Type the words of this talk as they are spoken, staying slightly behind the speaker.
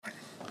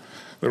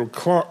little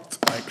clock to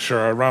make sure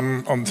I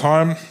run on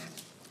time.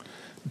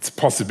 It's a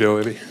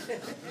possibility.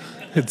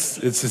 It's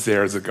just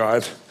there as a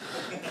guide.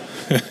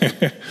 I'm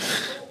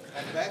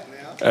back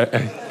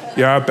now.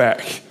 You are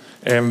back,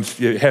 and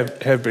you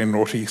have been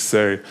naughty,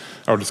 so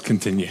I'll just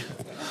continue.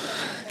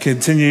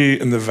 Continue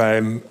in the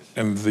vein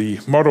and the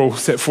model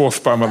set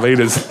forth by my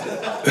leaders.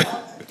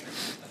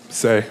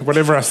 So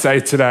whatever I say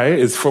today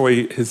is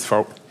fully his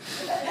fault,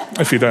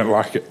 if you don't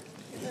like it.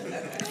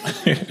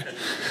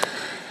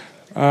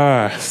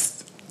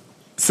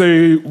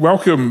 So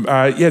welcome.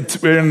 We're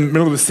in the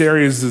middle of the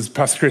series, as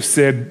Pastor Chris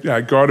said,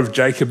 God of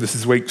Jacob. This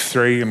is week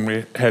 3, and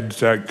we had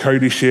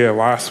Cody share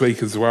last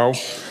week as well.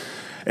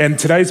 And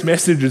today's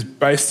message is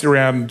based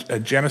around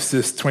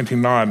Genesis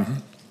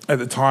 29, at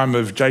the time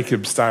of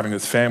Jacob starting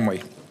his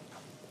family.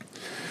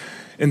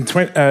 In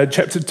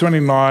chapter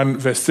 29,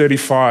 verse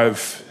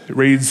 35, it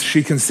reads,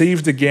 "She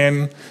conceived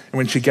again, and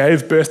when she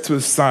gave birth to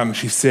a son,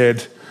 she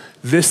said,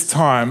 'This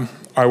time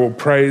I will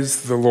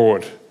praise the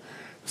Lord.'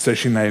 So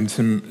she named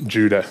him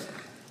Judah."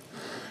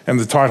 And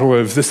the title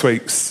of this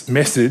week's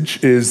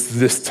message is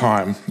 "This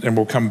Time," and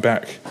we'll come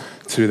back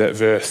to that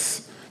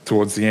verse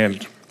towards the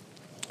end.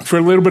 For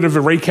a little bit of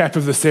a recap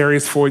of the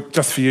series,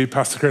 just for you,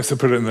 Pastor Chris, I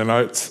put it in the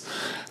notes,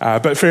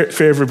 but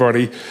for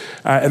everybody.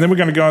 And then we're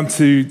going to go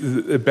into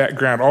the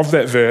background of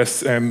that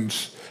verse and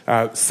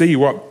see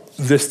what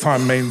this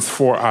time means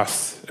for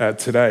us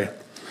today.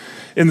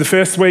 In the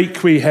first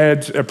week, we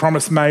had a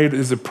promise made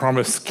is a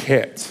promise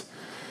kept.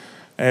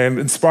 And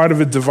in spite of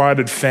a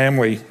divided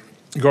family,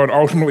 God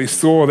ultimately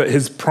saw that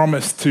his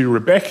promise to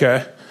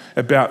Rebekah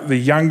about the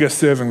younger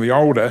serving the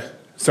older,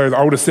 so the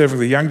older serving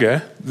the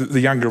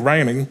younger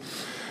reigning,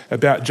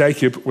 about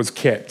Jacob was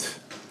kept.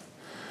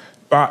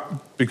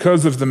 But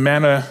because of the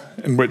manner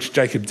in which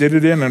Jacob did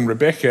it in and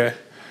Rebekah,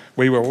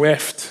 we were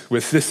left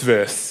with this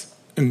verse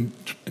in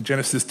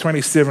Genesis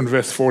 27,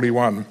 verse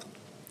 41.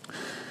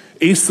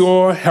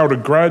 "Esau held a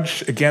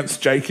grudge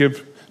against Jacob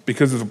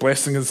because of the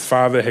blessing his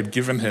father had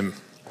given him.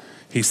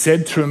 He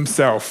said to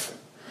himself,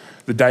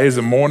 'The days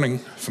are mourning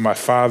for my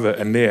father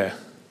are near.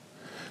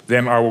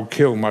 Then I will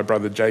kill my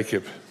brother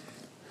Jacob.'"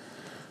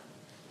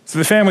 So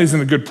the family's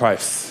in a good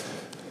place,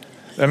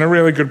 in a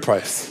really good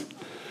place.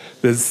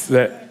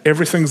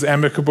 Everything's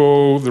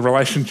amicable, the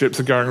relationships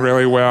are going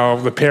really well,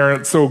 the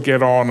parents all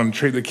get on and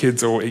treat the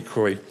kids all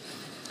equally.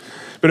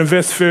 But in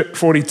verse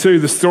 42,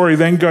 the story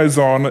then goes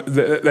on,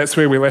 that's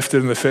where we left it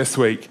in the first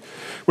week.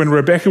 When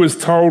Rebekah was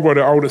told what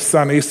her oldest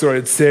son Esau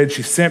had said,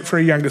 she sent for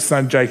her younger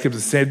son Jacob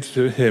and said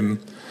to him,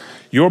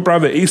 "Your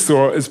brother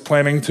Esau is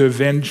planning to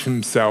avenge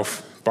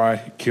himself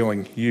by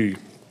killing you.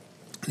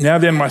 Now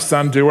then, my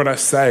son, do what I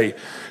say.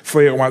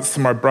 Flee at once to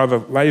my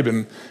brother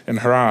Laban in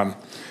Haran."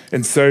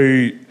 And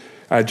so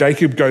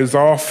Jacob goes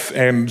off,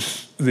 and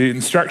the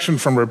instruction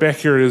from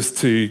Rebekah is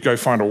to go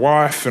find a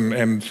wife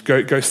and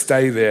go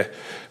stay there.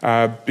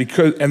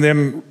 And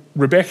then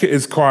Rebekah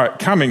is quite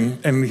cunning,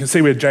 and you can see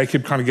where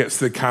Jacob kind of gets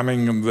the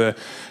cunning and the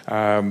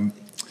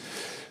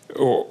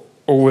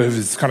all of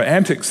his kind of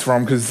antics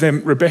from, because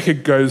then Rebekah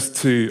goes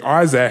to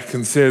Isaac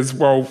and says,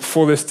 "Well,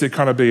 for this to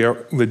kind of be a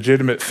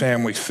legitimate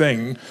family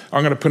thing,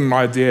 I'm going to put an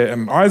idea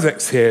in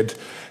Isaac's head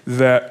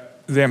that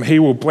then he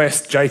will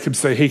bless Jacob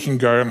so he can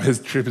go and his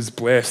trip is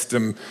blessed."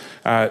 And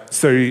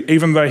so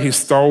even though he's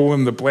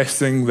stolen the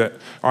blessing, that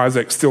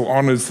Isaac still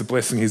honors the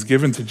blessing he's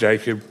given to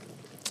Jacob.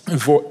 In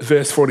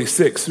verse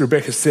 46,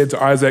 Rebekah said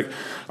to Isaac,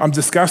 "I'm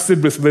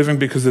disgusted with living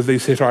because of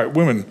these Hittite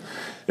women.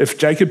 If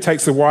Jacob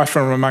takes a wife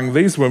from among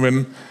these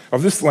women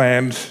of this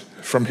land,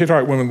 from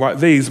Hittite women like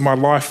these, my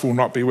life will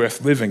not be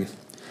worth living."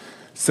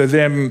 So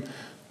then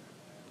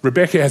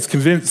Rebekah has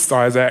convinced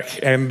Isaac,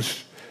 and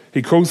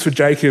he calls for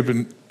Jacob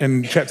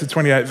in chapter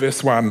 28,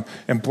 verse 1,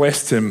 and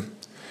blessed him.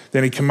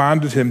 Then he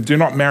commanded him, "Do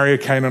not marry a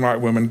Canaanite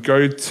woman.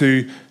 Go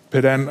to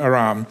Padan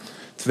Aram,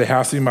 to the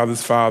house of your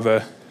mother's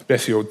father,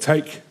 Bethuel.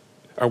 Take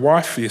a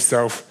wife for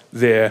yourself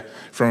there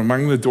from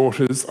among the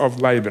daughters of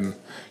Laban,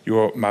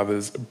 your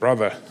mother's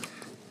brother."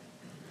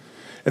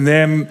 And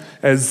then,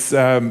 as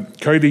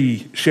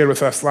Cody shared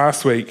with us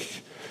last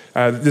week,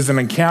 there's an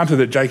encounter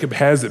that Jacob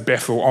has at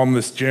Bethel on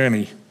this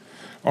journey,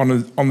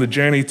 on the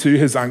journey to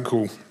his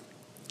uncle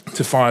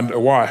to find a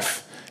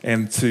wife,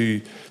 and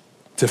to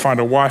find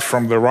a wife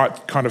from the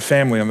right kind of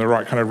family and the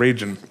right kind of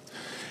region.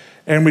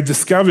 And we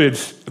discovered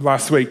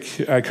last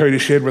week, Cody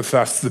shared with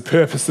us the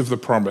purpose of the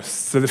promise.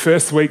 So the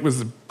first week was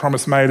the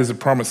promise made as a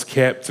promise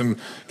kept, and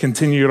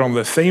continued on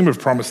the theme of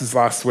promises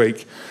last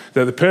week,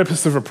 that the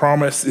purpose of a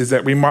promise is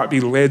that we might be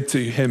led to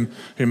him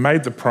who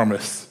made the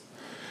promise.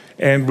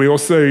 And we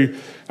also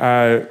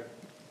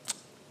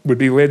would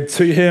be led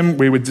to him.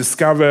 We would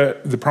discover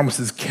the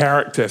promise's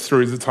character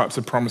through the types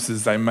of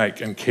promises they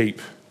make and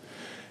keep.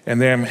 And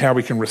then how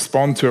we can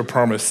respond to a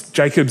promise.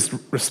 Jacob's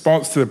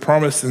response to the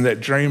promise in that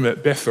dream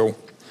at Bethel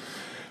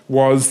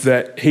was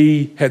that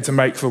he had to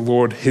make the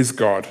Lord his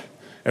God,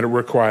 and it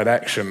required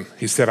action.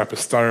 He set up a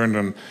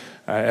stone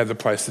at the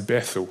place of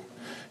Bethel.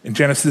 In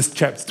Genesis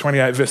chapter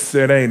 28, verse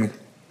 13,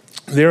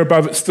 there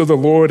above it stood the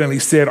Lord, and he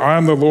said, "I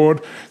am the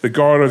Lord, the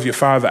God of your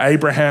father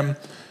Abraham,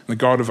 and the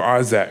God of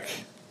Isaac."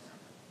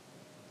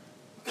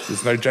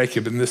 There's no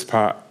Jacob in this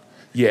part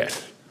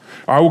yet.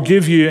 I will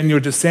give you and your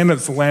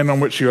descendants the land on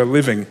which you are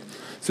living.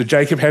 So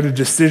Jacob had a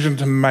decision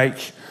to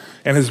make,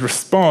 and his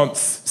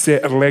response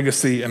set a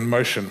legacy in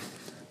motion.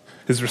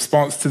 His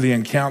response to the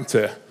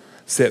encounter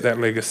set that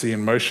legacy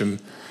in motion.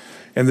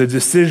 And the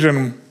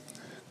decision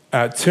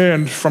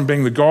turned from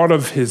being the God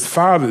of his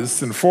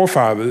fathers and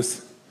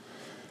forefathers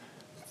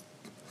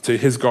to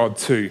his God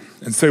too.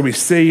 And so we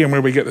see, and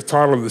where we get the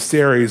title of the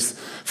series,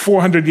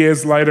 400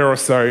 years later or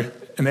so,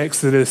 in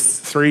Exodus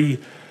 3,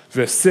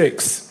 verse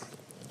 6,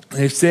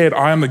 he said,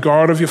 I am the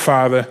God of your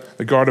father,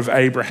 the God of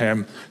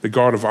Abraham, the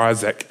God of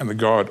Isaac, and the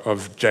God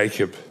of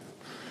Jacob.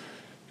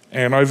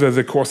 And over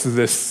the course of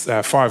this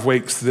 5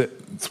 weeks,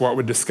 that's what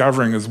we're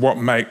discovering is what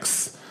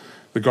makes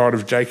the God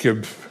of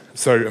Jacob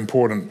so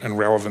important and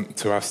relevant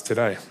to us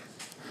today.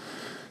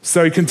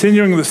 So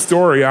continuing the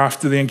story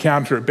after the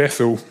encounter at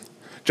Bethel,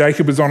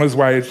 Jacob is on his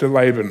way to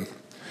Laban.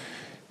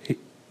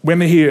 When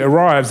he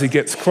arrives, he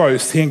gets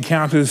close, he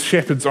encounters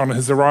shepherds on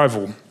his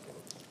arrival,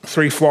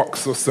 3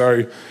 flocks or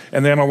so,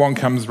 and then along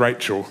comes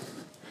Rachel,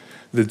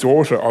 the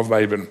daughter of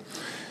Laban.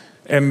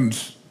 And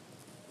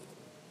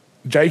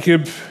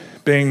Jacob,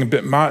 being a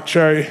bit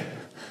macho,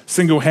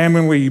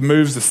 single-handedly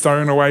moves a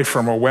stone away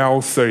from a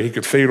well so he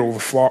could feed all the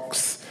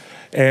flocks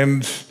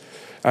and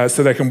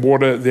so they can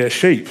water their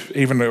sheep,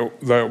 even though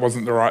it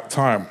wasn't the right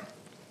time.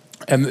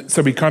 And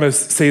so we kind of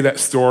see that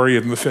story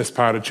in the first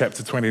part of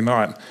chapter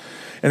 29.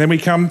 And then we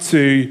come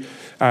to,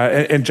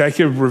 and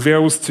Jacob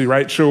reveals to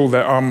Rachel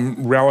that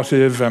I'm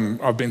relative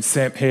and I've been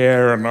sent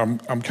here and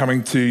I'm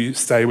coming to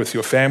stay with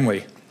your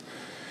family.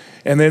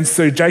 And then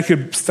so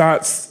Jacob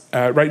starts,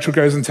 Rachel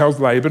goes and tells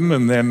Laban,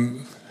 and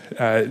then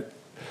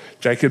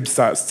Jacob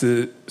starts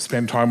to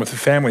spend time with the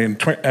family. In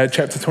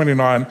chapter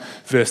 29,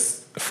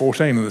 verse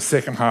 14, in the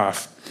second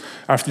half,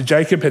 after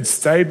Jacob had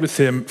stayed with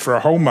him for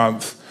a whole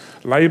month,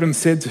 Laban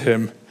said to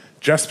him,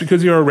 just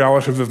because you're a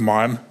relative of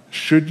mine,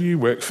 should you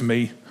work for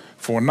me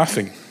for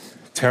nothing?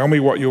 Tell me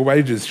what your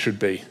wages should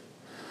be.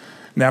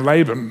 Now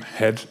Laban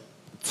had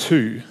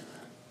 2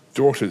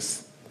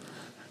 daughters.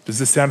 Does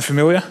this sound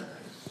familiar?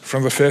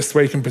 From the first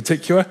week in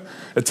particular,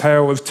 a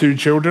tale of 2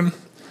 children.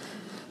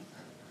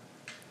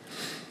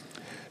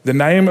 The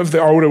name of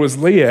the older was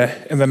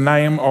Leah, and the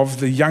name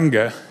of the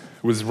younger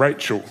was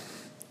Rachel.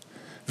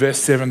 Verse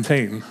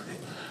 17,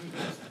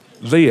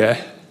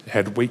 Leah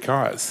had weak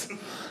eyes,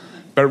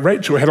 but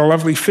Rachel had a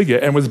lovely figure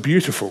and was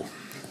beautiful.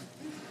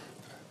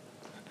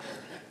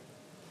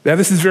 Now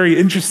this is very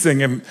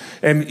interesting,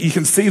 and you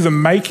can see the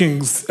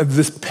makings of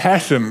this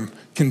pattern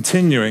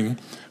continuing,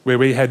 where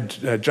we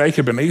had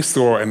Jacob and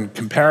Esau and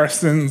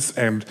comparisons,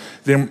 and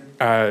then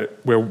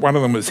where one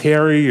of them was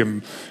hairy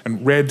and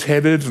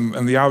red-headed,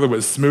 and the other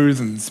was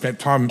smooth and spent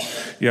time,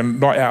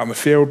 not out in the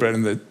field,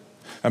 but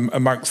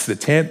amongst the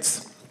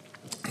tents.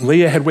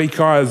 Leah had weak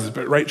eyes,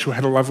 but Rachel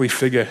had a lovely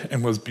figure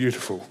and was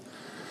beautiful.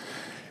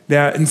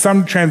 Now, in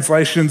some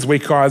translations,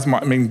 weak eyes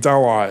might mean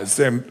dull eyes,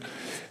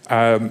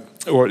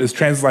 or it is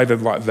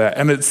translated like that.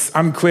 And it's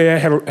unclear,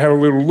 had a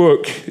little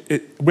look,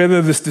 whether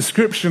this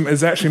description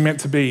is actually meant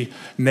to be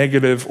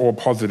negative or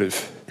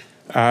positive.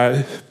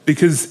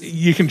 Because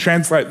you can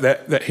translate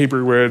that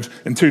Hebrew word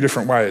in 2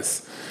 different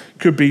ways. It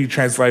could be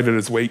translated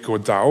as weak or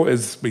dull,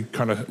 as we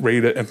kind of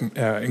read it in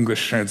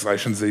English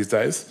translations these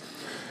days.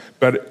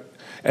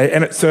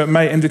 So it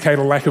may indicate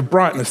a lack of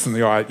brightness in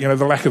the eye,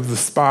 the lack of the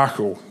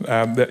sparkle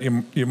that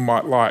you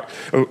might like.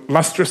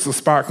 Lustrous or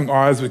sparkling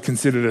eyes were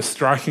considered a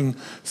striking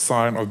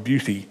sign of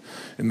beauty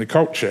in the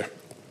culture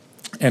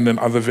and in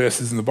other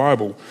verses in the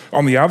Bible.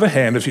 On the other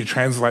hand, if you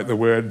translate the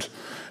word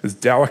as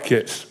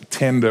delicate,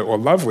 tender, or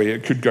lovely,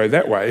 it could go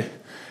that way.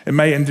 It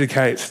may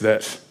indicate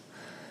that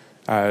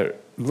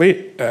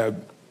Leah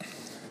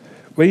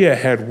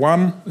had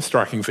one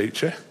striking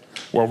feature,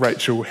 while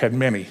Rachel had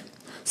many.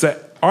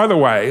 So either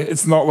way,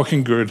 it's not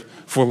looking good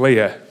for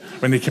Leah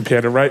when you compare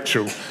to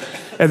Rachel.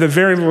 At the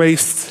very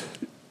least,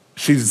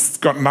 she's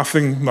got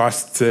nothing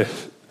nice to...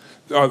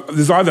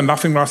 there's either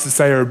nothing nice to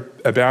say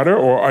about her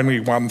or only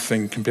one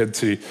thing compared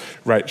to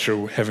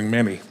Rachel having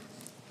many.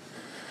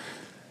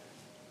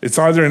 It's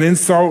either an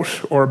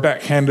insult or a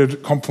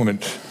backhanded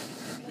compliment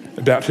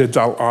about her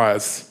dull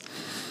eyes.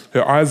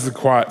 Her eyes are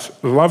quite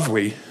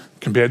lovely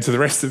compared to the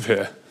rest of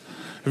her.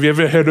 Have you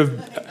ever heard of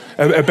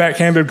a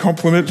backhanded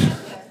compliment?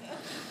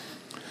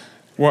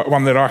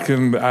 One that I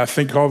can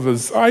think of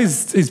is,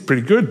 he's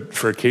pretty good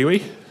for a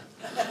Kiwi.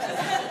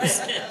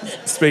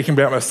 Speaking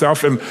about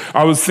myself, and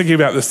I was thinking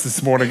about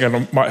this morning, and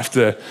I might have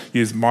to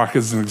use Mike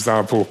as an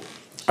example.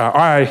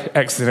 I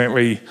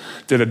accidentally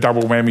did a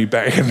double whammy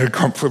backhanded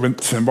compliment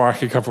to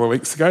Mike a couple of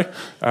weeks ago.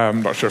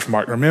 I'm not sure if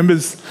Mike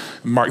remembers.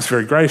 Mike's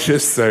very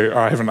gracious, so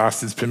I haven't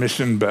asked his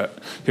permission, but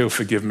he'll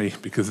forgive me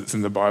because it's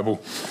in the Bible.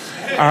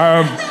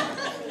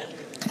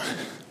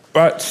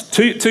 But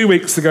two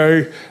weeks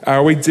ago,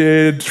 we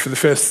did, for the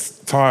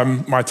first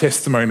time, my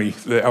testimony,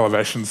 the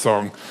Elevation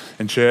song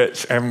in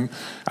church. And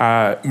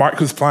Mike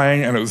was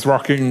playing and it was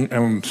rocking,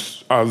 and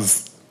I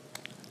was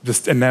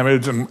just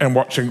enamored and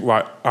watching,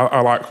 like,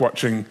 I like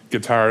watching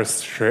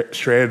guitarists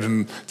shred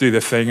and do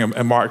their thing,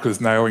 and Mike was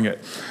nailing it.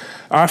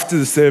 After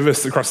the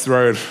service across the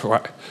road,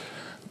 like,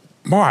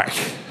 Mike,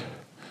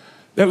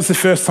 that was the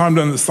first time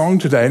doing the song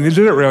today, and you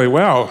did it really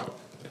well.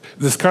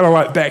 This kind of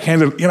like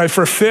backhanded,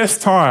 for a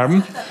first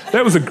time,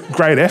 that was a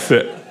great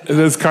effort.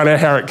 That's kind of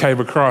how it came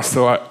across.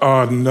 So like,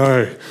 oh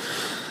no.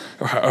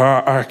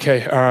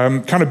 Okay,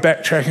 kind of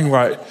backtracking,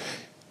 like,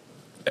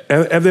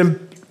 and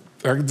then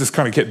I just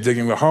kind of kept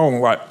digging the hole.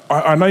 Like,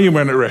 I know you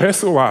weren't at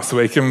rehearsal last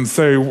week, and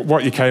so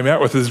what you came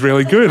out with is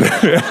really good.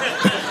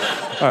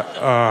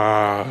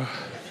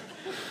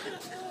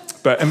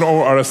 But in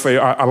all honesty,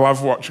 I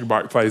love watching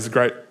Mike play. He's a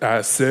great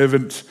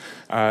servant,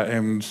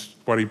 and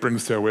what he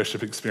brings to our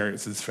worship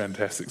experience is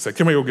fantastic. So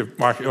can we all give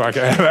Mike like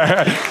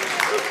a...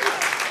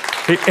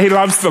 he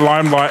loves the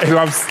limelight. He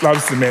loves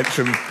the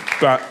mention.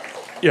 But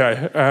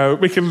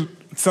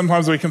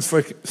sometimes we can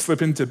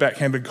slip into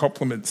backhanded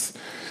compliments.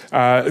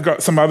 I've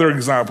got some other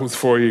examples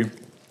for you.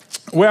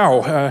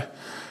 Well,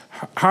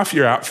 half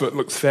your outfit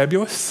looks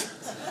fabulous.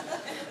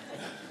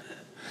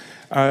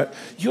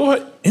 Your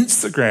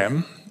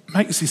Instagram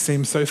makes you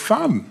seem so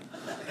fun.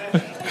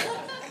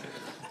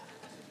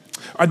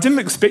 I didn't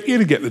expect you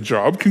to get the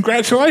job.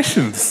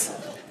 Congratulations.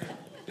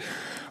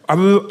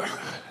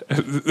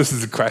 This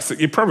is a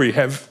classic. You probably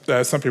have,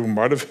 some people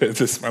might have heard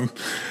this one.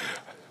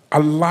 I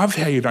love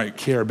how you don't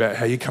care about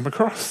how you come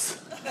across.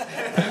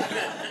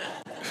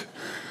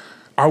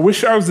 I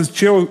wish I was as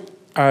chill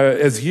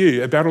as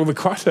you about all the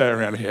clutter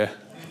around here.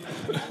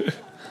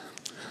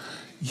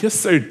 You're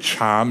so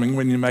charming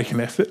when you make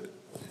an effort.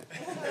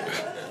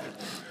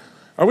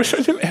 I wish I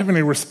didn't have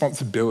any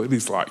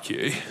responsibilities like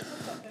you.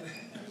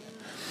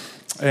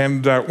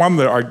 And one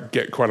that I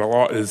get quite a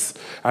lot is,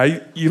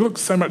 you look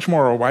so much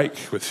more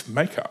awake with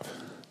makeup.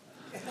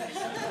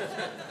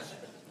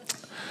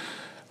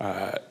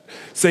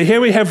 So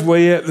here we have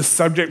Leah, the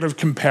subject of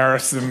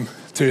comparison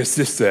to her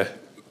sister.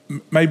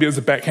 Maybe it was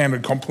a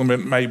backhanded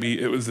compliment,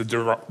 maybe it was a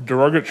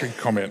derogatory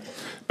comment,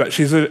 but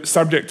she's a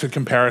subject to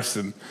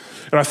comparison.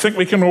 And I think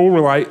we can all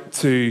relate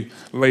to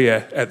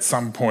Leah at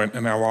some point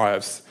in our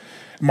lives.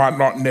 It might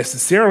not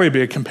necessarily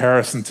be a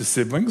comparison to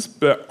siblings,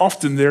 but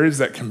often there is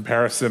that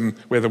comparison,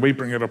 whether we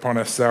bring it upon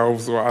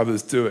ourselves or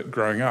others do it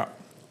growing up.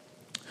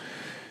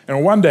 And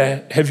I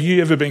wonder, have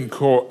you ever been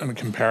caught in a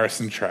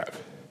comparison trap?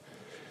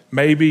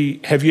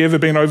 Maybe have you ever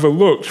been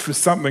overlooked for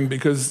something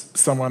because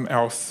someone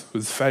else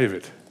was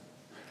favoured?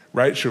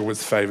 Rachel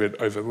was favoured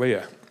over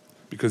Leah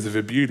because of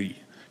her beauty.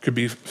 Could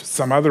be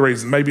some other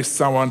reason. Maybe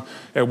someone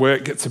at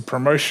work gets a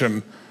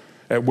promotion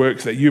at work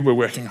that you were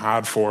working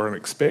hard for and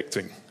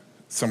expecting.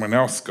 Someone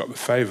else got the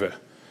favour.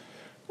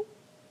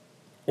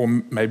 Or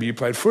maybe you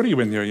played footy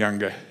when you were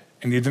younger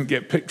and you didn't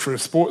get picked for a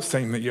sports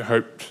team that you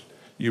hoped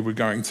you were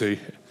going to,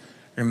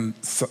 and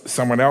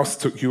someone else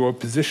took your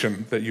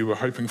position that you were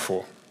hoping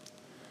for.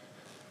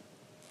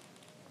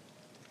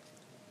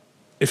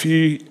 If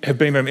you have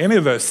been in any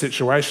of those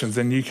situations,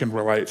 then you can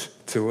relate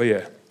to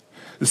Leah.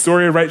 The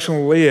story of Rachel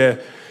and Leah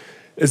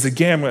is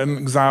again an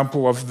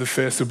example of the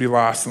first will be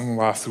last and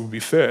the last will be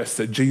first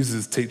that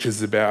Jesus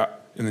teaches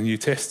about in the New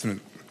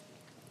Testament.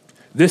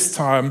 This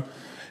time,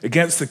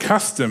 against the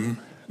custom,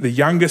 the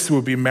youngest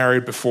will be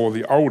married before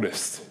the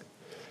oldest.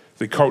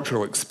 The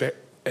cultural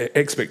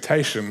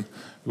expectation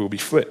will be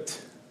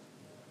flipped.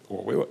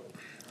 Or will it?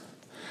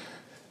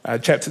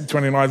 Chapter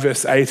 29,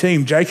 verse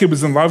 18, Jacob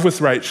was in love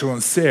with Rachel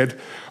and said,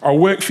 I'll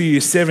work for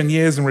you 7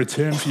 years in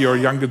return for your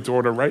younger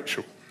daughter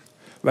Rachel.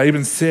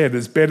 Laban said,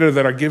 it's better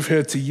that I give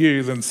her to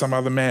you than some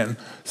other man.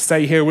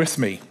 Stay here with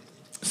me.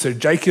 So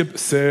Jacob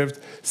served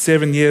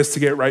 7 years to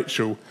get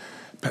Rachel,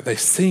 but they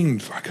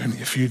seemed like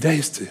only a few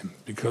days to him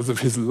because of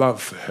his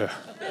love for her.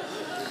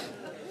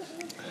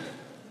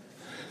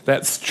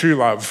 That's true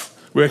love,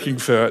 working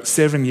for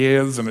 7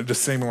 years and it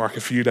just seemed like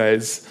a few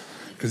days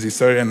because he's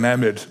so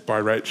enamored by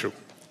Rachel.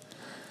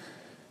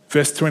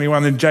 Verse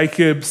 21, then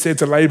Jacob said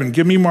to Laban,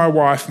 give me my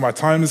wife, my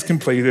time is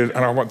completed,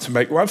 and I want to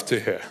make love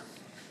to her.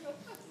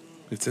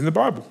 It's in the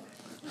Bible.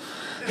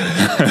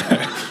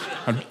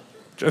 I'm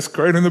just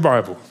quoting the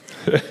Bible.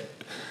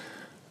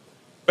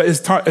 But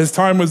as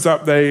time was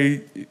up,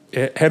 they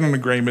had an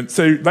agreement.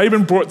 So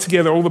Laban brought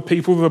together all the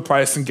people of the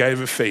place and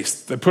gave a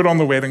feast. They put on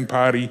the wedding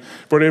party,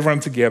 brought everyone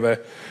together.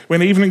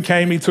 When evening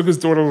came, he took his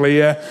daughter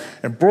Leah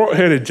and brought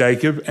her to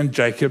Jacob, and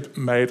Jacob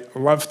made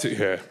love to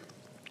her.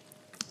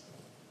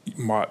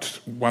 You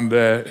might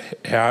wonder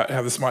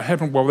how this might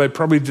happen. Well, they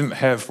probably didn't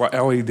have like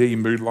LED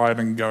mood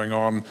lighting going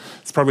on.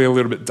 It's probably a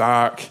little bit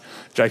dark.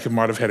 Jacob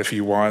might have had a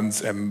few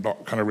wines and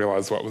not kind of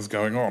realised what was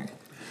going on.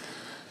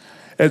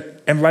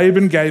 And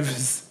Laban gave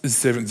his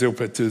servant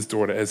Zilpah to his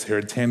daughter as her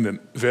attendant.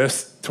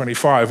 Verse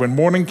 25, when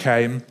morning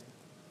came,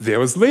 there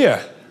was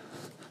Leah.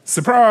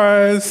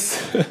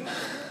 Surprise!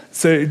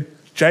 So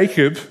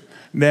Jacob,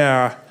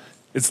 now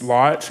it's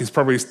light, he's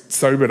probably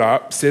sobered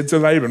up, said to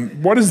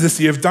Laban, what is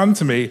this you have done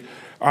to me?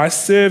 I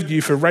served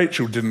you for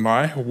Rachel, didn't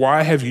I?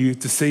 Why have you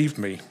deceived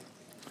me?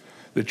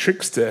 The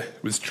trickster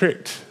was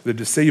tricked. The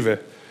deceiver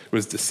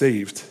was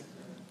deceived.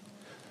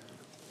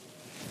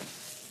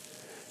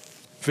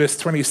 Verse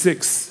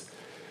 26,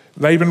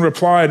 Laban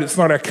replied, "It's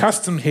not our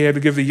custom here to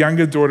give the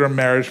younger daughter in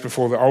marriage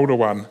before the older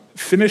one.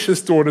 Finish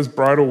this daughter's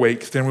bridal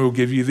week, then we will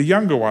give you the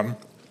younger one,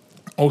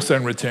 also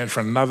in return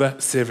for another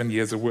 7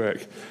 years of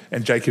work."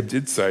 And Jacob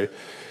did so.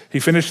 He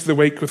finished the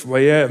week with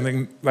Leah, and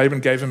then Laban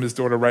gave him his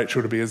daughter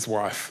Rachel to be his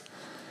wife.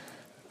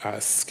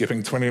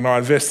 Skipping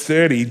 29, verse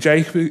 30,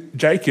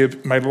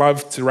 Jacob made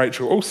love to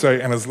Rachel also,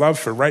 and his love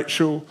for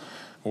Rachel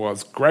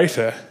was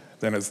greater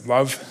than his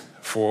love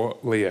for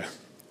Leah.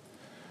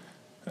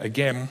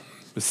 Again,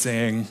 we're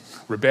seeing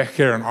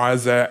Rebecca and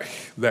Isaac,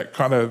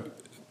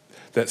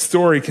 that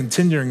story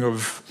continuing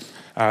of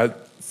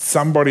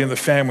somebody in the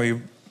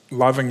family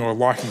loving or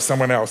liking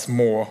someone else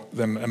more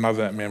than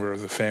another member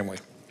of the family.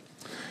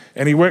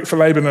 And he worked for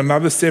Laban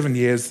another 7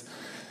 years.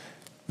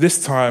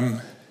 This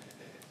time,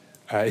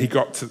 he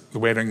got to the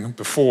wedding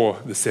before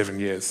the 7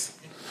 years.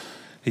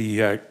 He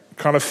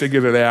kind of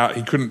figured it out.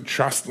 He couldn't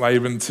trust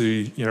Laban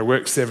to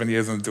work 7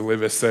 years and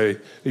deliver, so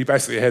he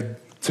basically had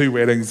 2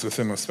 weddings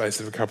within the space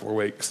of a couple of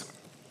weeks.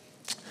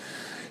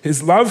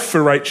 His love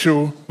for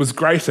Rachel was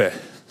greater.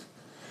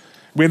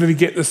 Where did he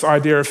get this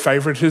idea of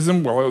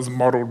favoritism? Well, it was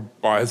modeled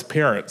by his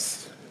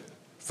parents.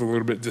 It's a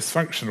little bit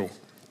dysfunctional.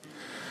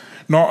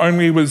 Not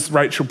only was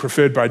Rachel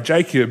preferred by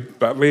Jacob,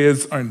 but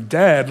Leah's own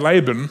dad,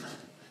 Laban,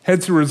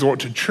 had to resort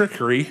to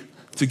trickery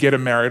to get her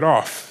married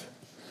off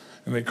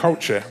in their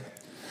culture.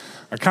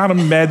 I can't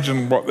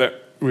imagine what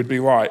that would be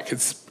like.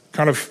 It's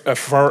kind of a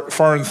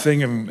foreign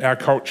thing in our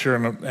culture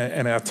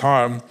and our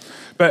time.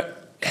 But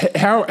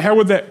how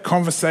would that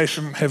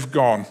conversation have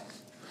gone?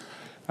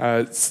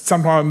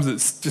 Sometimes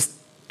it's just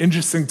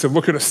interesting to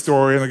look at a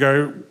story and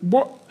go,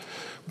 what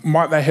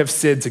might they have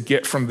said to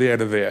get from there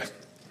to there?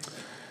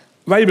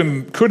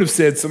 Laban could have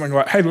said something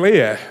like, "Hey,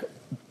 Leah,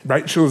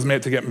 Rachel is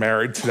meant to get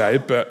married today,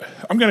 but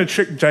I'm going to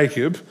trick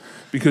Jacob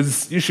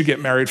because you should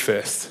get married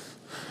first.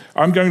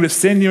 I'm going to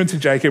send you into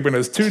Jacob when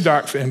it's too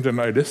dark for him to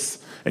notice,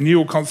 and you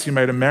will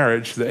consummate a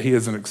marriage that he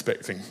isn't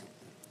expecting."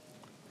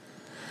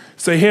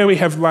 So here we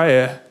have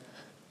Leah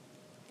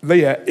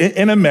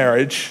in a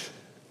marriage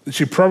that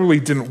she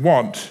probably didn't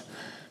want,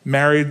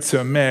 married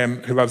to a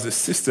man who loves his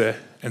sister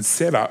and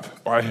set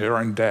up by her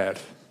own dad.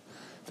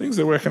 Things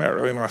are working out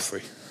really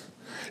nicely.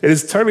 It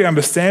is totally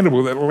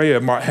understandable that Leah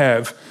might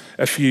have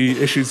a few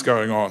issues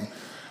going on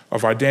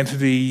of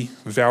identity,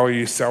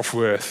 value,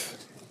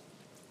 self-worth.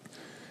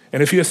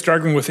 And if you're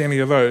struggling with any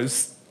of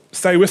those,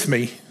 stay with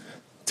me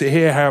to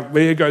hear how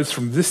Leah goes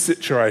from this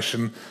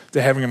situation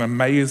to having an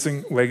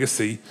amazing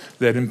legacy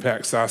that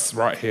impacts us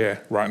right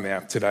here, right now,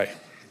 today.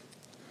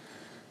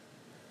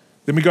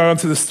 Then we go on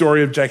to the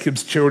story of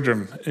Jacob's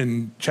children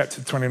in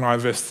chapter 29,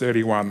 verse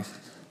 31.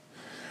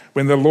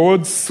 When the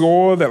Lord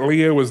saw that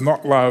Leah was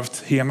not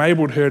loved, he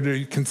enabled her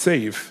to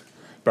conceive,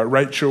 but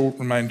Rachel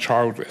remained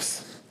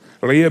childless.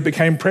 Leah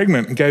became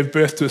pregnant and gave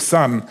birth to a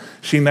son.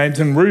 She named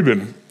him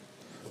Reuben.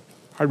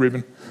 Hi,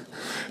 Reuben.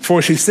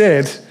 For she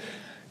said,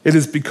 "It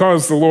is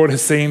because the Lord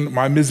has seen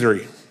my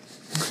misery."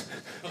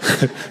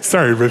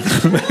 Sorry,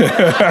 Reuben.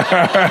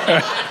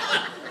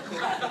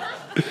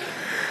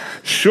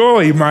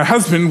 "Surely my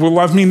husband will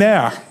love me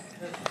now."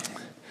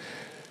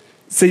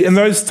 See, in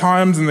those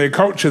times in their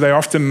culture, they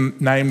often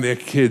name their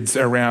kids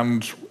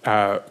around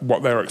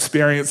what they were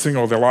experiencing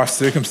or their life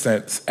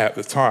circumstance at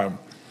the time.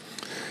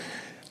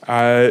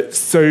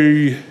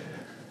 So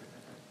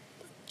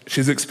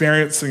she's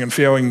experiencing and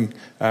feeling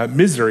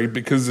misery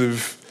because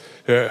of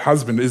her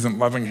husband isn't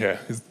loving her,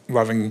 he's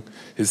loving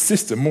his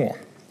sister more.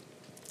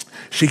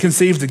 She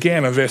conceived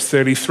again in verse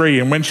 33,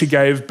 and when she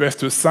gave birth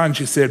to a son,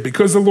 she said,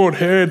 "Because the Lord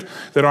heard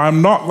that I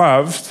am not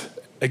loved,"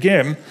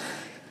 again,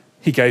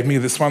 "he gave me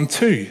this one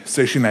too."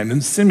 So she named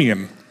him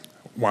Simeon,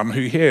 one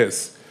who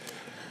hears.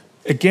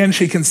 Again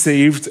she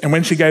conceived, and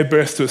when she gave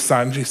birth to a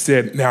son, she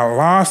said, "Now at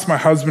last my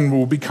husband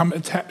will become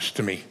attached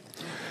to me,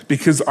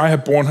 because I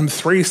have borne him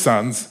 3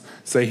 sons."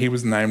 So he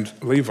was named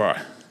Levi,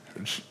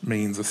 which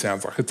means or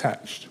sounds like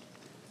attached.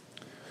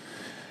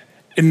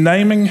 In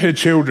naming her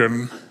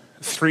children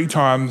 3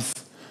 times,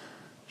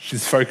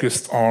 she's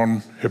focused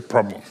on her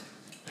problem,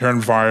 her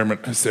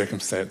environment, her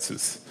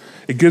circumstances.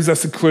 It gives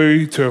us a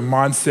clue to her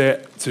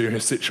mindset, to her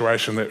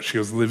situation that she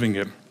was living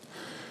in.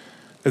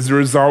 As a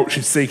result,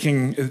 she's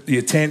seeking the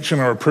attention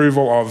or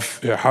approval of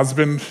her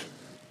husband,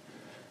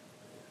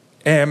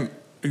 and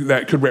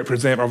that could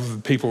represent of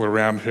the people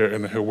around her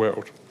in her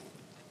world.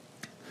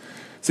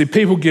 See,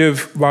 people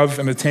give love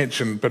and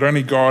attention, but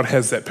only God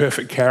has that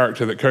perfect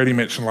character that Cody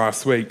mentioned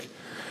last week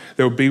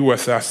that will be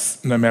with us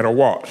no matter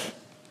what,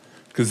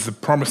 because the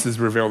promises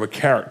reveal the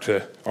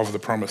character of the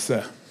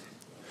promiser.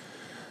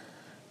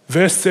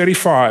 Verse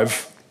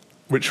 35,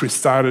 which we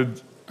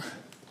started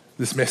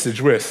this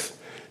message with,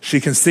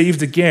 she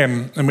conceived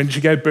again, and when she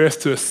gave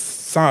birth to a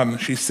son,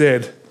 she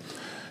said,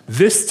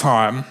 "This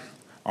time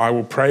I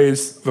will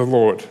praise the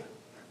Lord."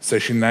 So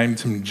she named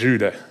him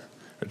Judah,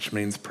 which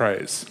means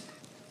praise.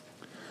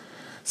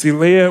 See,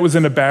 Leah was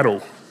in a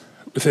battle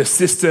with her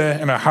sister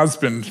and her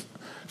husband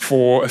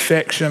for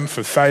affection,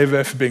 for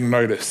favour, for being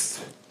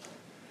noticed.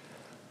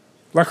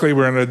 Luckily,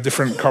 we're in a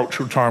different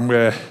cultural time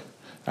where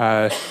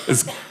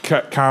As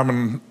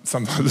Carmen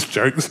sometimes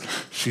jokes,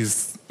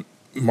 she's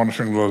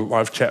monitoring the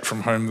live chat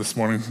from home this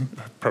morning.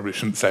 I probably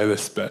shouldn't say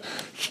this, but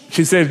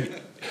she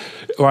said,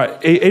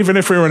 like, even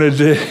if we were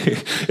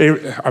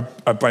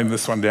I blame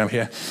this one down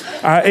here.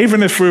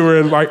 Even if we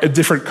were like a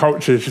different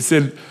culture, she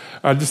said,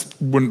 I just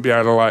wouldn't be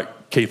able to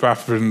like keep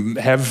up and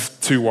have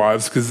two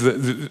wives because,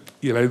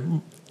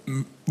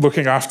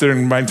 looking after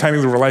and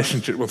maintaining the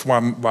relationship with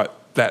one, like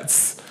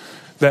that's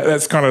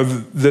kind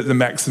of the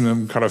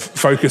maximum kind of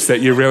focus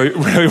that you really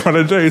want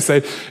to do.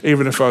 So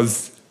even if I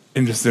was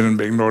interested in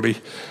being naughty,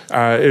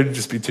 it would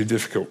just be too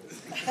difficult.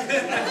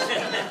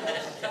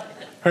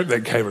 Hope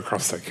that came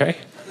across okay.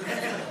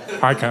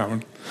 Hi,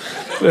 Carmen.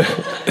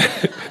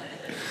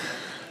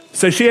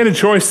 So she had a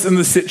choice in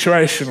the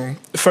situation: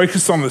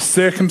 focus on the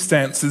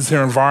circumstances,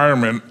 her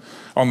environment,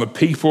 on the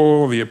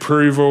people, the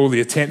approval, the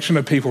attention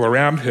of people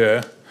around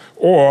her,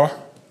 or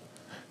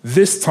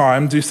this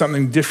time do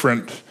something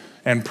different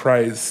and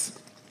praise.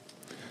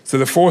 So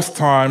the fourth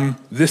time,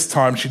 this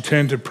time she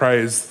turned to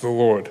praise the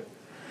Lord.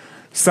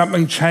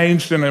 Something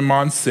changed in her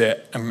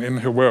mindset and in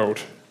her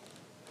world.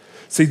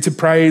 See, to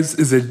praise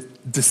is a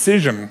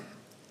decision,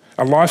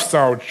 a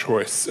lifestyle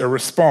choice, a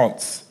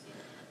response.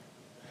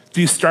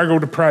 Do you struggle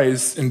to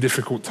praise in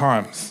difficult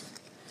times?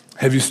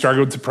 Have you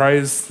struggled to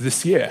praise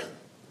this year?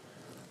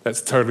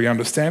 That's totally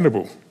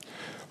understandable.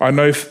 I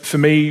know for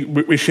me,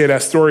 we shared our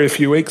story a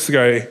few weeks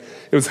ago.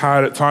 It was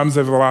hard at times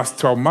over the last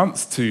 12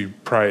 months to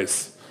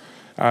praise.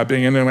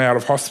 Being in and out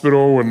of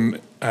hospital and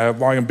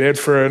lying in bed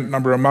for a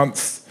number of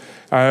months.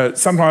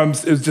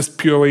 Sometimes it was just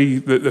purely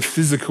the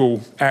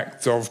physical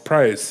act of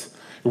praise.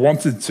 I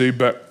wanted to,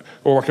 but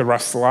all I could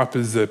rustle up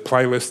is a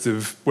playlist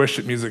of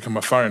worship music on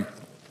my phone.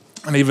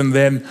 And even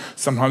then,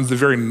 sometimes the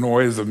very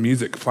noise of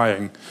music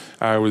playing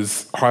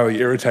was highly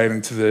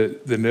irritating to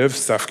the nerve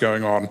stuff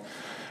going on.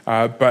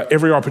 But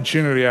every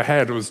opportunity I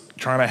had was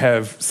trying to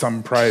have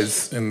some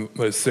praise in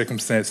those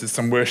circumstances,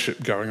 some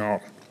worship going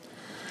on.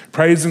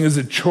 Praising is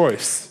a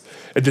choice,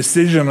 a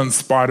decision in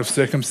spite of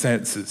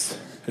circumstances,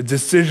 a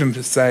decision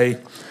to say,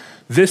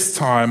 this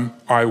time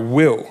I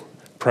will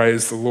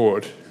praise the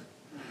Lord.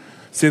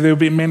 See, there'll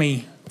be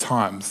many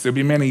times, there'll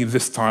be many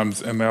this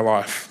times in their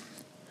life.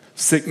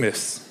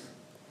 Sickness,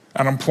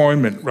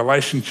 unemployment,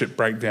 relationship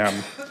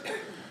breakdown.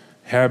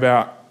 How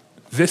about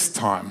this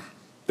time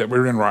that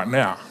we're in right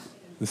now,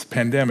 this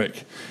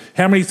pandemic?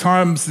 How many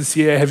times this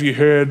year have you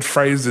heard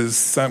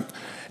phrases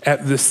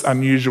at this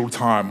unusual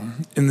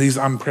time, in these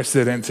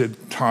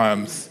unprecedented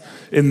times,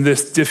 in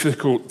this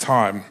difficult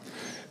time?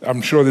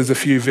 I'm sure there's a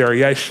few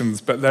variations,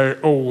 but they're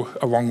all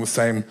along the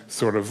same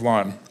sort of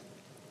line.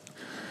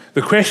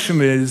 The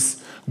question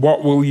is,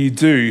 what will you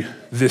do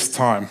this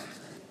time?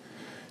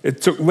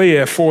 It took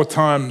Leah 4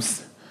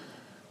 times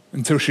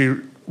until she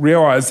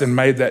realized and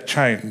made that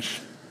change.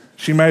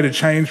 She made a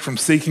change from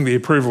seeking the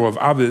approval of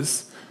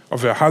others,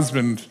 of her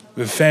husband,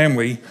 the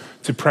family,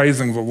 to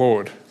praising the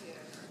Lord.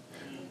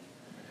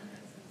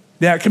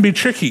 Now, it can be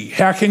tricky.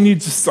 How can you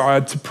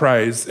decide to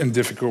praise in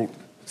difficult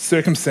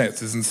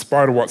circumstances in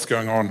spite of what's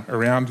going on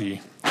around you?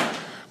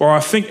 Well, I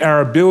think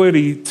our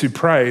ability to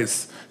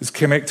praise is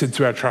connected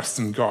to our trust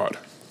in God.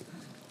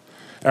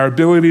 Our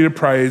ability to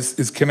praise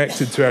is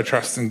connected to our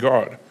trust in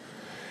God.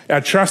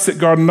 Our trust that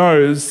God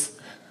knows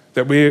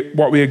that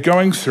what we are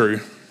going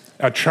through,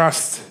 our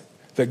trust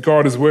that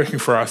God is working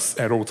for us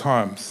at all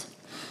times.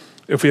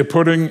 If we are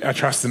putting our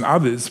trust in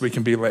others, we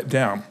can be let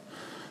down.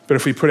 But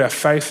if we put our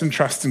faith and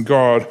trust in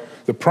God,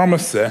 the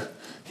promiser,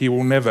 he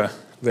will never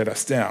let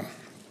us down.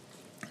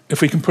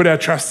 If we can put our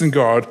trust in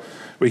God,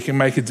 we can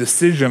make a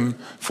decision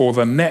for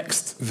the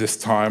next this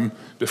time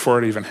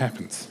before it even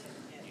happens.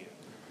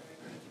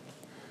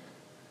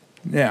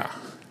 Now,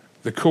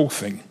 the cool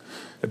thing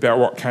about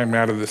what came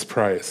out of this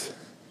praise.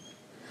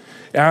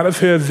 Out of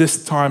her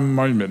this time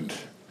moment,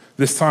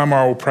 this time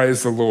I will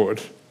praise the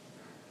Lord,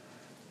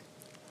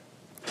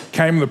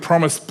 came the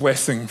promised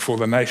blessing for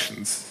the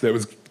nations that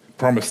was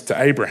promised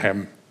to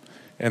Abraham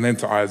and then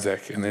to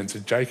Isaac and then to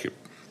Jacob.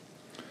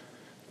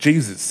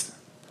 Jesus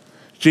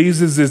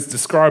is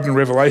described in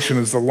Revelation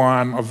as the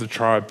Lion of the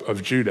tribe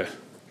of Judah.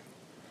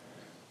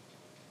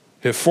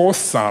 Her 4th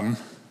son,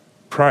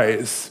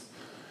 praise,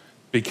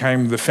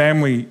 continued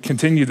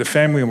the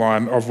family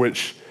line of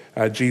which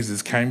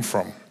Jesus came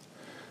from.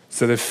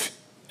 So the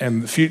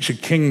future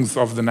kings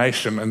of the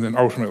nation, and then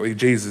ultimately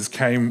Jesus,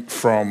 came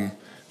from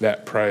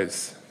that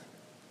praise,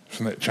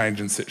 from that change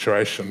in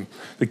situation.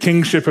 The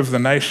kingship of the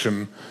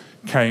nation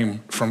came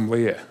from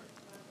Leah,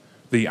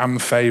 the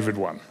unfavored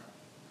one.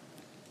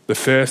 The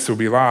first will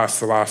be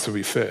last, the last will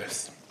be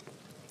first.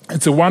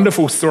 It's a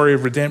wonderful story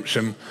of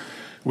redemption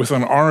with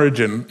an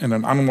origin in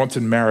an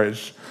unwanted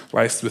marriage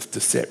laced with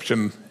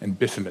deception and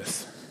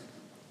bitterness.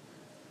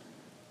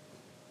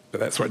 But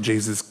that's what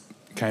Jesus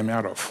came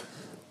out of.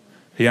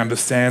 He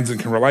understands and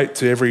can relate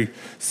to every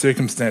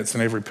circumstance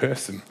and every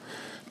person.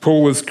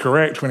 Paul is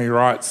correct when he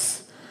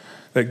writes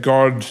that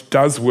God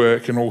does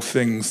work in all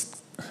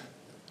things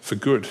for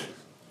good.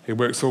 He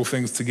works all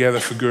things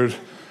together for good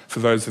for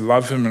those who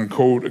love him and are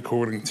called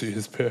according to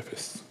his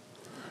purpose.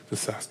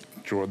 Just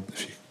Jordan,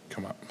 if you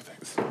come up.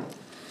 Thanks.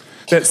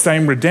 That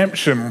same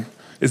redemption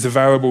is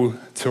available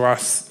to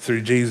us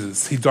through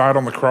Jesus. He died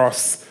on the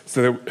cross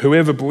so that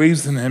whoever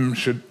believes in him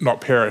should not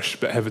perish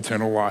but have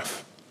eternal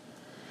life.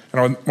 And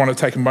I want to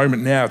take a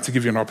moment now to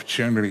give you an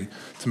opportunity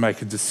to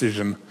make a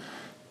decision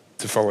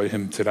to follow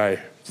him today.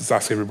 Just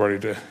ask everybody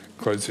to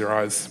close their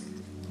eyes.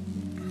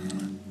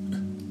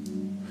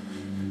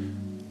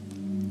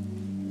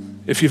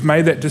 If you've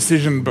made that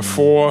decision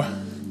before,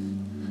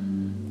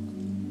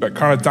 but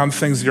kind of done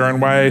things your own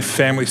way,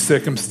 family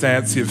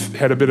circumstance, you've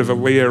had a bit of a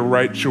Leah,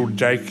 Rachel,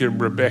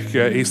 Jacob,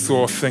 Rebecca,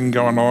 Esau thing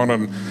going on,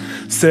 and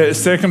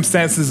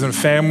circumstances and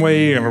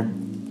family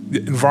and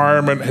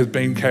environment has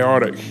been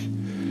chaotic.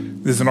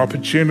 There's an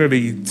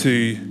opportunity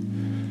to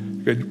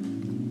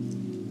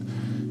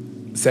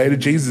say to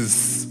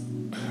Jesus,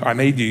 I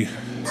need you.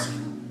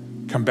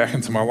 Come back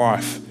into my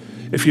life.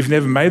 If you've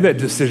never made that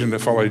decision to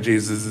follow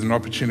Jesus, there's an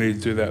opportunity to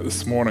do that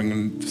this morning.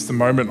 In just a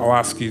moment, I'll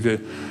ask you to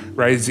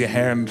raise your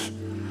hand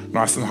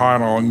nice and high,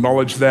 and I'll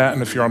acknowledge that.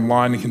 And if you're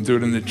online, you can do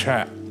it in the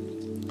chat.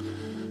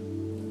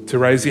 To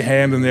raise your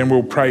hand, and then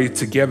we'll pray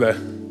together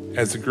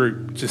as a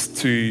group, just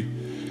to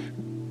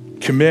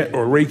commit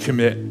or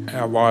recommit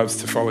our lives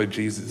to follow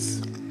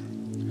Jesus.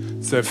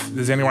 So if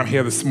there's anyone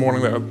here this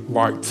morning that would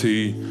like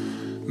to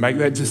make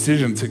that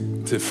decision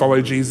to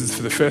follow Jesus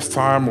for the first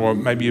time, or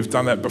maybe you've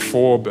done that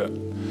before, but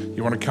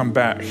you want to come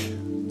back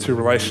to a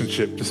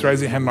relationship, just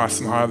raise your hand nice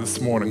and high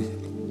this morning.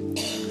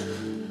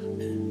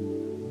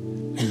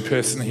 In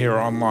person here or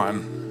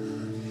online.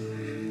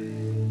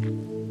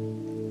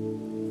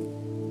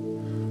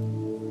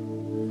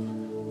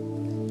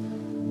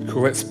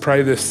 Cool, let's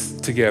pray this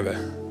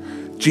together.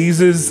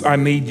 Jesus, I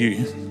need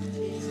you.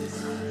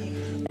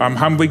 I'm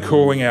humbly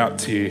calling out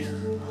to you.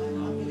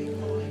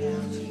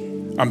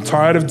 I'm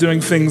tired of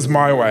doing things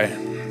my way.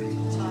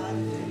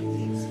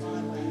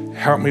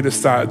 Help me to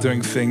start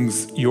doing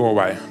things your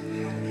way.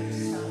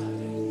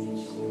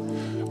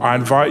 I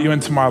invite you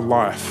into my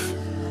life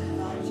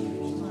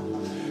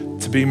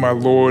to be my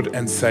Lord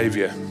and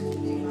Savior.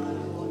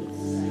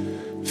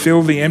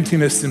 Fill the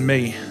emptiness in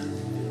me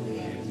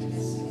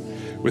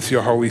with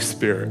your Holy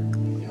Spirit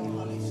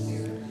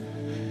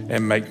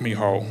and make me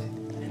whole.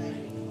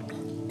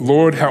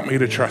 Lord, help me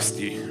to trust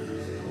you.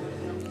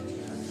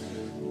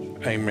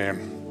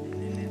 Amen.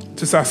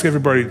 Just ask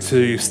everybody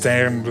to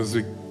stand as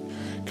we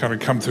kind of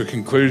come to a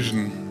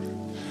conclusion.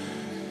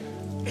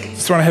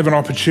 Just want to have an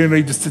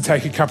opportunity just to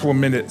take a couple of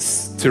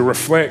minutes to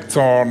reflect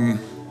on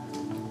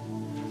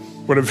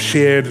what I've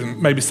shared,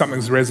 and maybe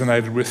something's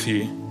resonated with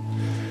you.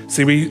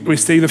 See, we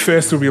see the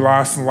first will be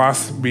last and the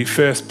last will be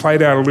first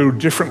played out a little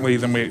differently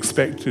than we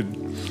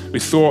expected. We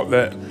thought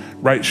that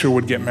Rachel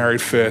would get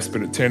married first,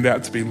 but it turned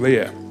out to be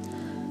Leah.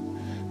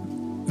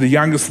 The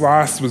youngest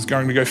last was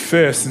going to go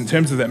first in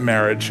terms of that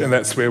marriage, and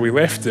that's where we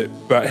left it.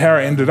 But how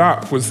it ended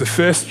up was the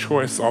first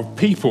choice of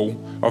people,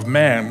 of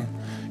man,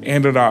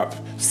 ended up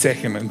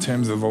second in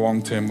terms of a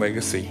long-term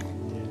legacy.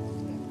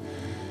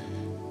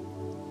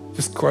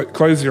 Just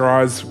close your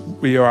eyes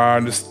where you are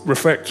and just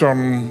reflect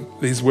on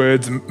these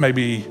words, and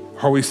maybe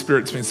Holy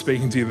Spirit's been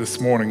speaking to you this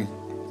morning.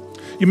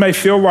 You may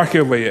feel like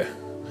you're Leah.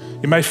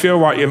 You may feel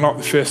like you're not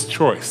the first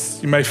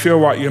choice. You may feel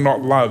like you're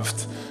not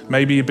loved.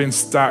 Maybe you've been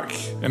stuck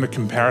in a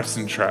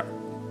comparison trap.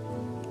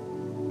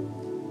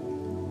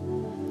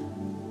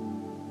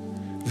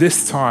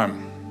 This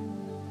time,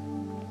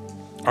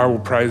 I will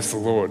praise the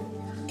Lord.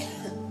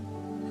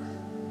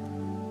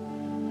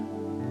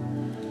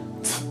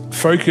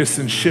 Focus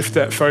and shift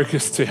that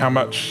focus to how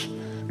much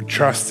we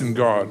trust in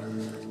God,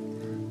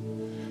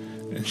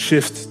 and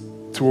shift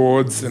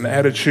towards an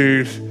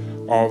attitude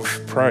of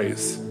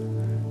praise.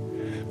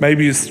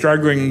 Maybe you're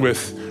struggling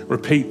with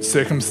repeat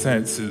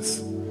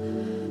circumstances.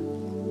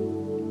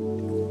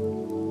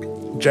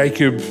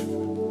 Jacob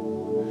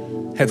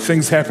had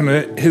things happen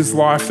in his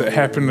life that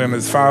happened in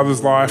his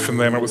father's life, and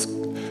then it was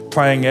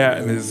playing out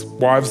in his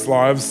wives'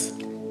 lives.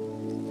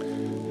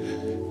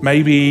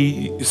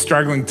 Maybe you're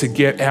struggling to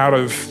get out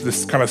of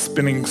this kind of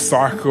spinning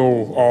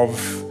cycle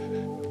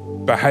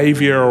of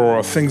behavior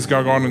or things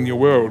going on in your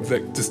world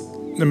that just,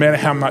 no matter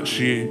how much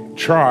you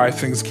try,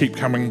 things keep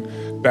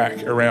coming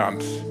back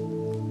around.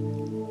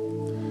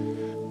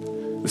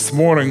 This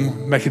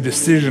morning, make a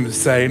decision to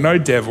say, no,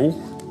 devil,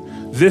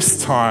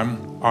 this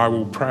time I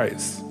will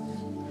praise.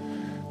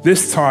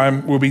 This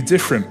time will be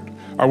different.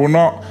 I will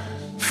not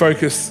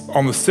focus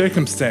on the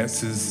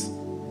circumstances.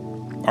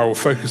 I will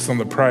focus on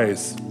the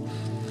praise.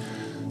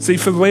 See,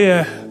 for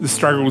Leah, the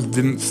struggles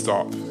didn't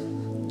stop.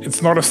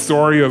 It's not a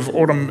story of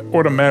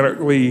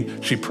automatically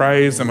she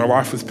praised and her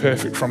life was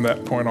perfect from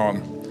that point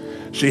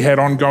on. She had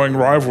ongoing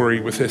rivalry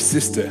with her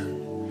sister,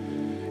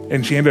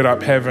 and she ended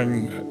up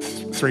having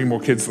 3 more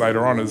kids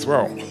later on as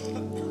well.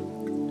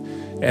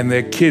 And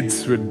their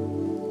kids would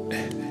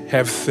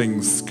have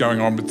things going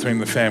on between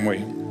the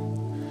family.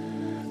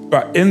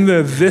 But in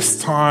the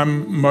this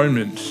time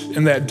moment,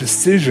 in that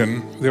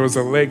decision, there was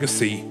a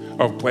legacy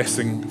of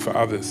blessing for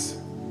others.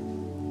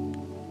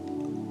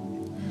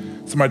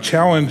 So my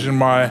challenge and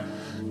my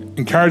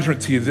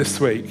encouragement to you this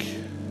week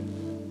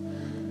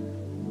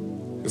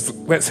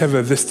Let's have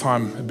a this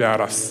time about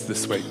us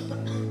this week.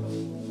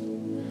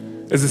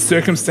 As a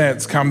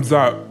circumstance comes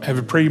up, have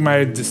a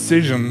pre-made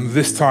decision.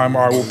 This time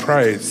I will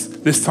praise.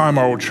 This time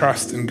I will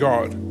trust in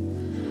God.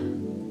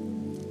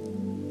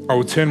 I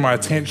will turn my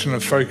attention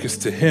and focus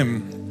to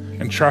Him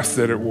and trust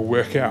that it will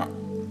work out.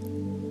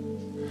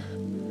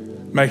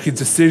 Make a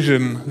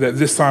decision that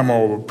this time I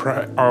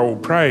will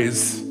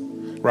praise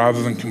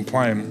rather than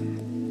complain.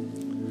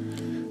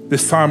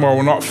 This time I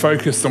will not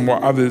focus on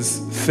what others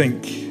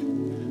think.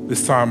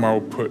 This time I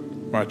will put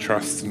my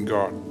trust in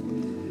God.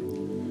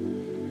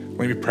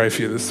 Let me pray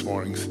for you this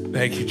morning.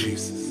 Thank you,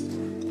 Jesus.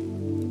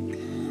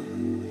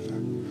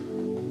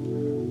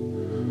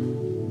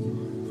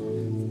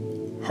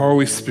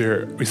 Holy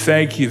Spirit, we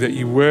thank you that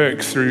you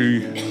work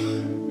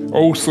through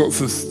all sorts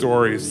of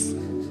stories.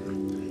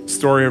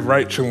 Story of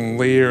Rachel and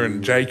Leah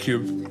and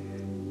Jacob,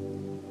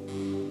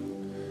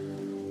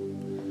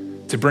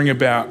 to bring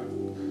about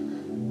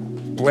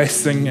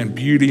blessing and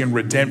beauty and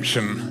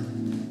redemption,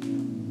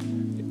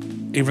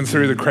 even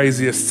through the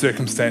craziest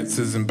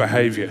circumstances and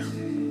behavior.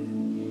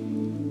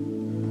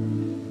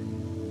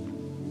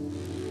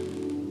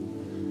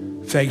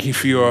 Thank you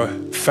for your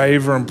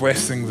favor and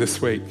blessing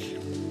this week.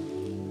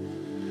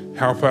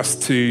 Help us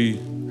to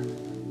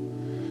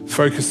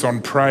focus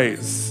on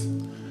praise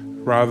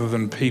rather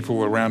than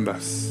people around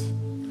us.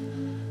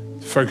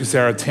 Focus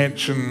our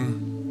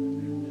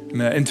attention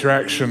and our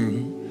interaction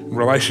and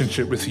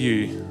relationship with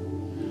you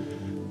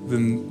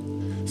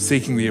than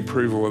seeking the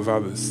approval of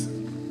others.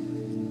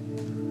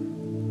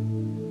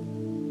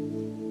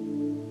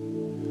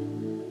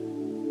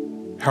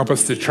 Help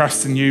us to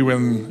trust in you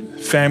when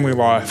family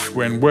life,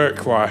 when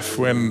work life,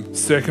 when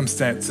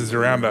circumstances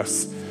around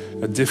us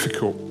are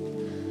difficult.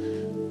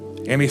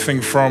 Anything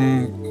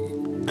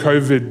from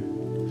COVID,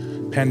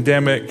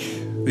 pandemic,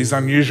 these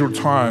unusual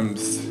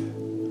times,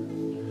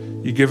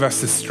 you give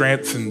us the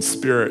strength and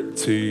spirit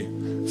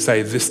to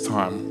say, this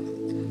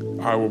time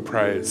I will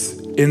praise.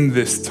 In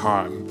this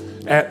time,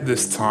 at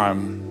this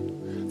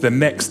time, the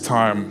next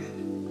time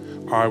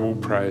I will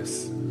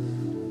praise.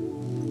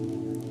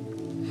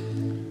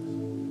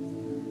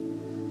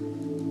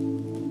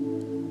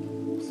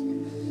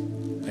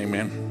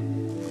 Amen.